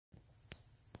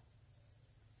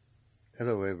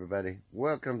Hello everybody,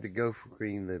 welcome to Go for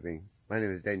Green Living. My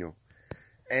name is Daniel,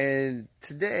 and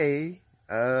today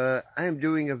I am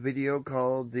doing a video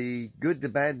called The Good, the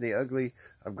Bad, and the Ugly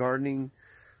of Gardening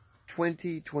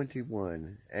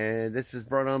 2021, and this is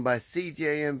brought on by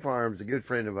CJM Farms, a good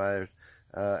friend of ours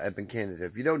up in Canada.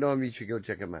 If you don't know him, you should go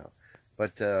check him out.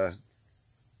 But so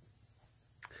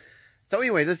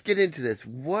anyway, let's get into this.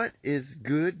 What is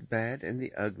good, bad, and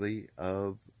the ugly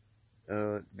of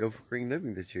Go for Green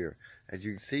Living this year? As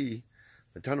you can see,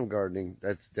 the tunnel gardening,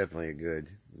 that's definitely a good.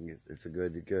 It's a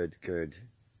good.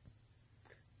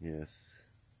 Yes,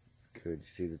 it's good. You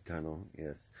see the tunnel?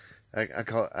 Yes.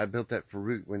 I built that for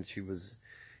Ruth when she was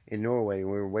in Norway,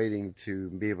 and we were waiting to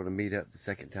be able to meet up the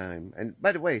second time. And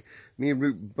by the way, me and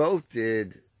Ruth both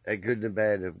did a good and a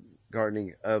bad of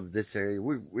gardening of this area.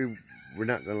 We're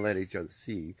not going to let each other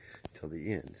see till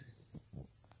the end.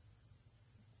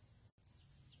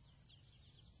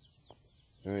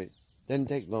 All right. Doesn't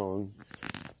take long,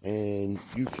 and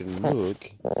you can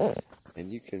look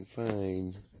and you can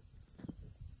find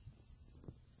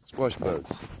squash bugs.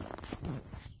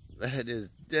 That is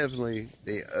definitely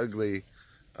the ugly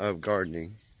of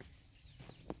gardening.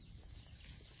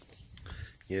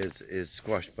 Is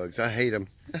squash bugs. I hate them.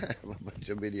 I have a bunch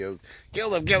of videos.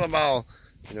 Kill them all.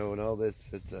 You know, and all this.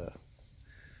 It's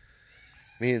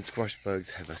me and squash bugs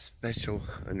have a special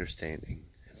understanding.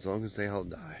 As long as they all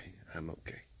die, I'm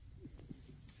okay.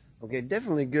 Okay,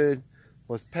 definitely good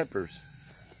was peppers.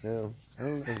 Now, I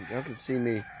don't know if y'all can see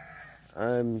me.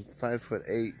 I'm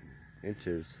 5'8".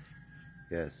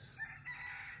 Yes.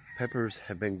 Peppers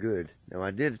have been good. Now,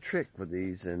 I did a trick with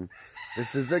these, and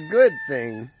this is a good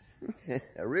thing.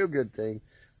 A real good thing.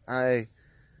 I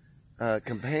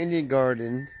companion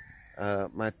garden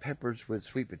my peppers with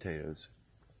sweet potatoes.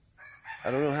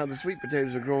 I don't know how the sweet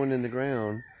potatoes are growing in the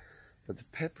ground, but the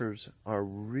peppers are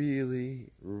really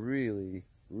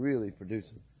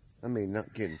producing. I mean,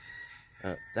 not kidding.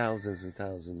 Thousands and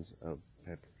thousands of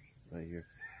peppers right here.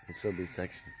 This will be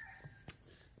section.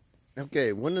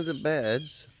 Okay, one of the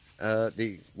bads,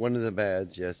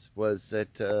 yes, was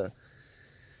that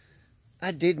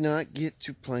I did not get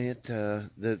to plant the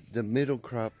middle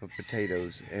crop of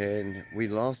potatoes, and we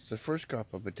lost the first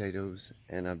crop of potatoes,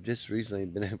 and I've just recently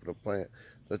been able to plant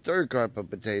the third crop of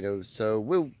potatoes. So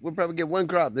we'll probably get one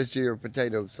crop this year of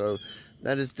potatoes. So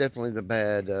that is definitely the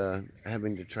bad,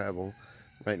 having to travel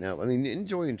right now. I mean,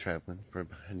 enjoying traveling for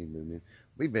honeymooning.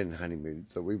 We've been honeymooning,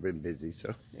 so we've been busy.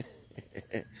 So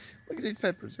look at these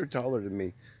peppers. They're taller than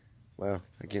me. Wow,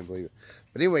 I can't believe it.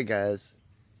 But anyway, guys,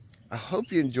 I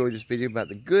hope you enjoyed this video about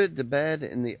the good, the bad,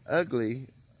 and the ugly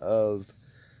of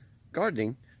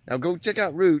gardening. Now go check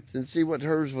out Ruts and see what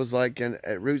hers was like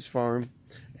at Ruts Farm.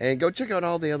 And go check out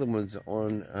all the other ones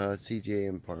on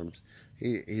CJM Farms.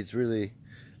 He's really,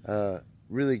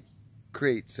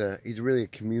 creates, he's really a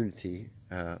community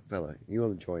fella.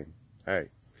 You'll enjoy him. All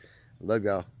right. Love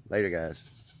y'all. Later, guys.